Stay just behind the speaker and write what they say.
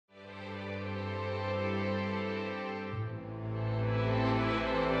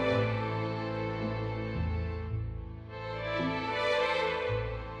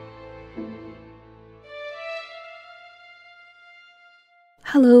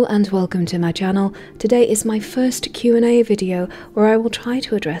Hello and welcome to my channel. Today is my first Q&A video where I will try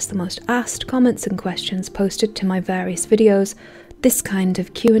to address the most asked comments and questions posted to my various videos. This kind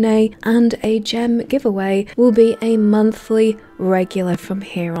of Q&A and a gem giveaway will be a monthly regular from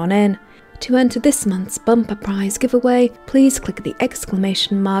here on in. To enter this month's bumper prize giveaway, please click the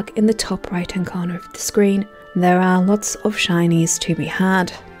exclamation mark in the top right hand corner of the screen. There are lots of shinies to be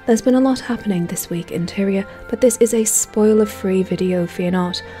had. There's been a lot happening this week in Tyria, but this is a spoiler-free video, fear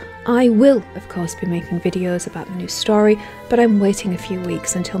not. I will, of course, be making videos about the new story, but I'm waiting a few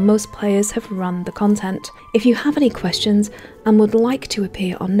weeks until most players have run the content. If you have any questions and would like to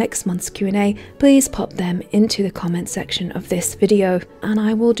appear on next month's Q&A, please pop them into the comment section of this video, and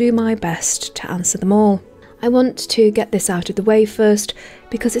I will do my best to answer them all. I want to get this out of the way first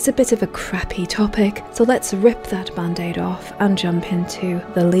because it's a bit of a crappy topic, so let's rip that band-aid off and jump into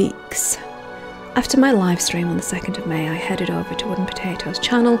the leaks. After my live stream on the 2nd of May, I headed over to Wooden Potato's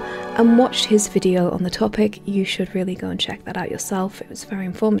channel and watched his video on the topic. You should really go and check that out yourself, it was very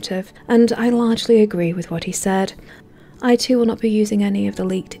informative, and I largely agree with what he said. I too will not be using any of the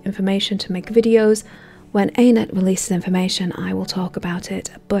leaked information to make videos. When ANET releases information, I will talk about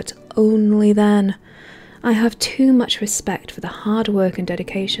it, but only then. I have too much respect for the hard work and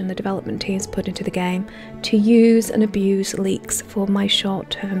dedication the development teams put into the game to use and abuse leaks for my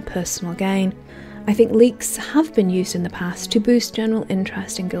short-term personal gain. I think leaks have been used in the past to boost general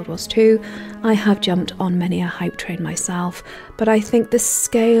interest in Guild Wars 2. I have jumped on many a hype train myself, but I think the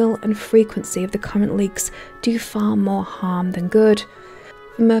scale and frequency of the current leaks do far more harm than good.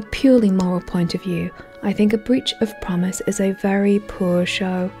 From a purely moral point of view, I think a breach of promise is a very poor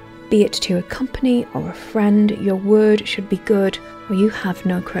show. Be it to a company or a friend, your word should be good or you have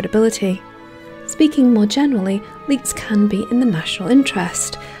no credibility. Speaking more generally, leaks can be in the national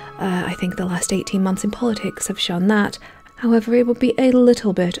interest. I think the last 18 months in politics have shown that. However, it would be a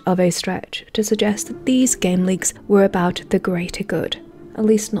little bit of a stretch to suggest that these game leaks were about the greater good, at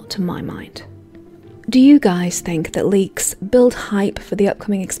least not to my mind. Do you guys think that leaks build hype for the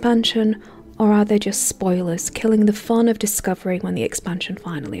upcoming expansion, or are they just spoilers, killing the fun of discovery when the expansion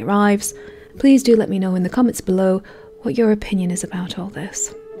finally arrives? Please do let me know in the comments below what your opinion is about all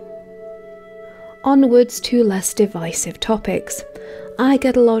this. Onwards to less divisive topics. I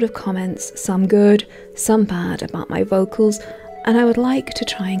get a lot of comments, some good, some bad, about my vocals, and I would like to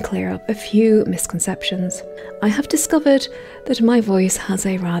try and clear up a few misconceptions. I have discovered that my voice has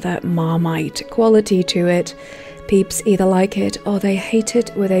a rather Marmite quality to it. Peeps either like it or they hate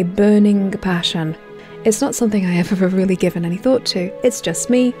it with a burning passion. It's not something I have ever really given any thought to, it's just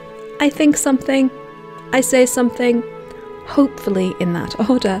me. I think something, I say something, hopefully in that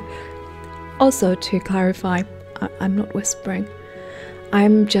order. Also, to clarify, I'm not whispering.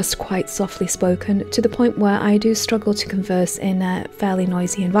 I'm just quite softly spoken, to the point where I do struggle to converse in fairly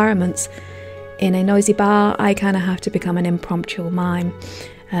noisy environments. In a noisy bar, I kind of have to become an impromptu mime.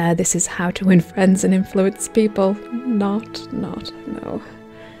 This is how to win friends and influence people. No.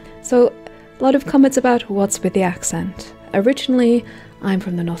 So, a lot of comments about what's with the accent. Originally, I'm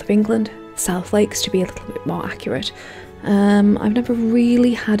from the north of England, South Lakes to be a little bit more accurate. I've never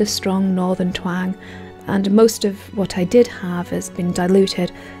really had a strong northern twang, and most of what I did have has been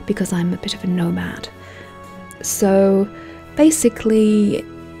diluted because I'm a bit of a nomad. So, basically,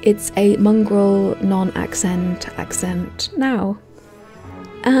 it's a mongrel non-accent accent now.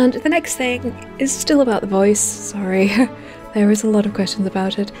 And the next thing is still about the voice, sorry, there is a lot of questions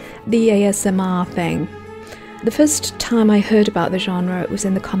about it, the ASMR thing. The first time I heard about the genre was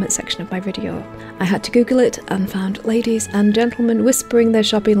in the comment section of my video. I had to Google it and found ladies and gentlemen whispering their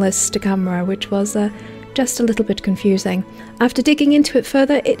shopping lists to camera, which was just a little bit confusing. After digging into it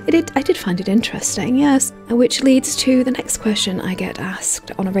further, I did find it interesting, yes, which leads to the next question I get asked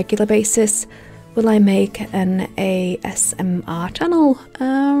on a regular basis. Will I make an ASMR channel?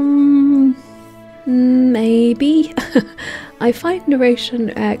 Maybe. I find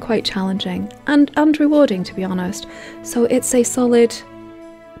narration quite challenging and rewarding, to be honest, so it's a solid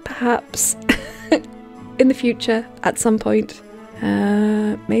perhaps in the future at some point.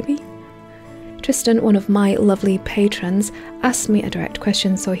 Maybe? Tristan, one of my lovely patrons, asked me a direct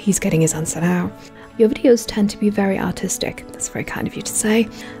question, so he's getting his answer now. Your videos tend to be very artistic, that's very kind of you to say,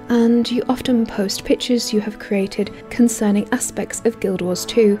 and you often post pictures you have created concerning aspects of Guild Wars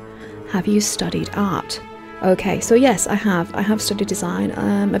 2. Have you studied art? Okay, so yes, I have studied design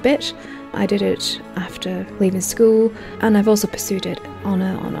a bit. I did it after leaving school, and I've also pursued it on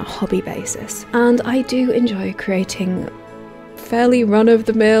a hobby basis. And I do enjoy creating fairly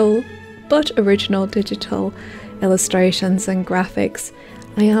run-of-the-mill but original digital illustrations and graphics.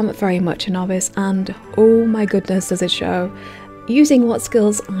 I am very much a novice, and oh my goodness does it show. Using what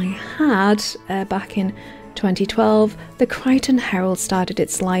skills I had back in 2012, the Krytan Herald started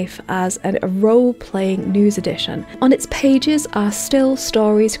its life as a role-playing news edition. On its pages are still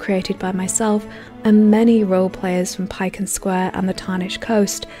stories created by myself and many role-players from Pyke Square and the Tarnished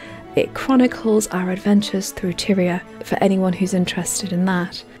Coast. It chronicles our adventures through Tyria, for anyone who's interested in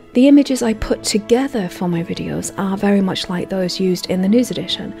that. The images I put together for my videos are very much like those used in the news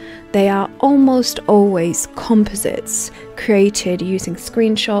edition. They are almost always composites, created using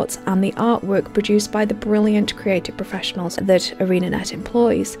screenshots and the artwork produced by the brilliant creative professionals that ArenaNet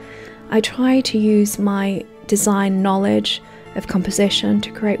employs. I try to use my design knowledge of composition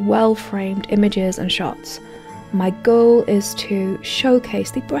to create well-framed images and shots. My goal is to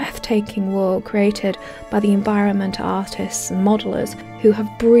showcase the breathtaking world created by the environment artists and modelers who have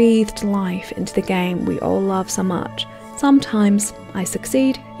breathed life into the game we all love so much. Sometimes I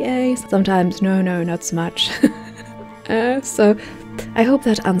succeed, yay, sometimes no, not so much. So I hope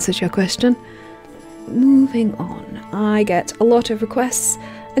that answers your question. Moving on, I get a lot of requests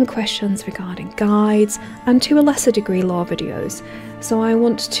and questions regarding guides and to a lesser degree lore videos. So I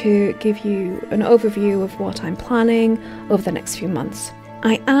want to give you an overview of what I'm planning over the next few months.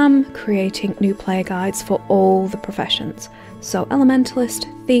 I am creating new player guides for all the professions. So Elementalist,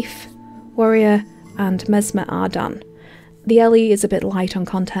 Thief, Warrior and Mesmer are done. The LE is a bit light on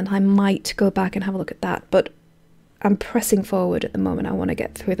content. I might go back and have a look at that, but I'm pressing forward at the moment. I want to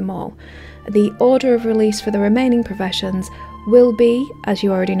get through them all. The order of release for the remaining professions will be, as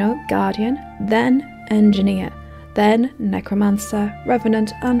you already know, Guardian, then Engineer, then Necromancer,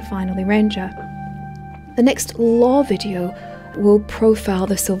 Revenant, and finally Ranger. The next lore video will profile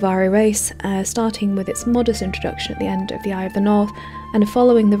the Sylvari race, starting with its modest introduction at the end of the Eye of the North, and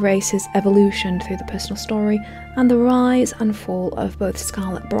following the race's evolution through the personal story, and the rise and fall of both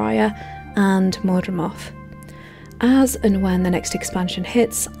Scarlet Briar and Mordremoth. As and when the next expansion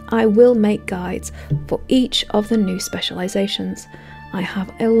hits, I will make guides for each of the new specializations. I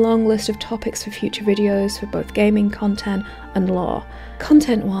have a long list of topics for future videos for both gaming content and lore.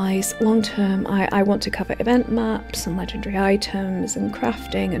 Content-wise, long-term, I want to cover event maps and legendary items and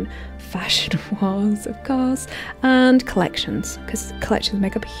crafting and fashion wars, of course, and collections, because collections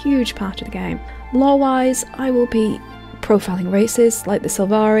make up a huge part of the game. Lore-wise, I will be profiling races like the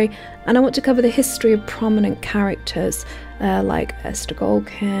Sylvari, and I want to cover the history of prominent characters like Esther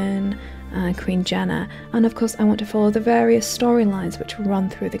Golkin, Queen Jenna, and of course I want to follow the various storylines which run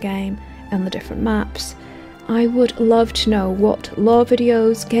through the game and the different maps. I would love to know what lore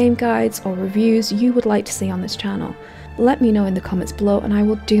videos, game guides or reviews you would like to see on this channel. Let me know in the comments below and I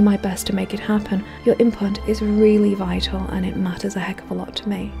will do my best to make it happen. Your input is really vital and it matters a heck of a lot to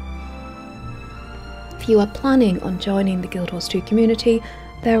me. If you are planning on joining the Guild Wars 2 community,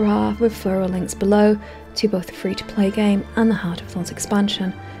 there are referral links below to both the free-to-play game and the Heart of Thorns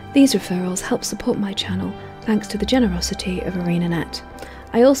expansion. These referrals help support my channel thanks to the generosity of ArenaNet.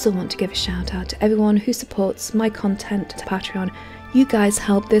 I also want to give a shout out to everyone who supports my content to Patreon. You guys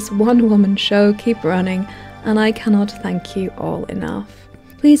help this one-woman show keep running and I cannot thank you all enough.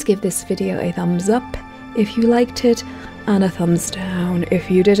 Please give this video a thumbs up if you liked it and a thumbs down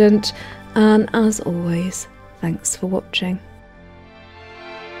if you didn't. And as always, thanks for watching.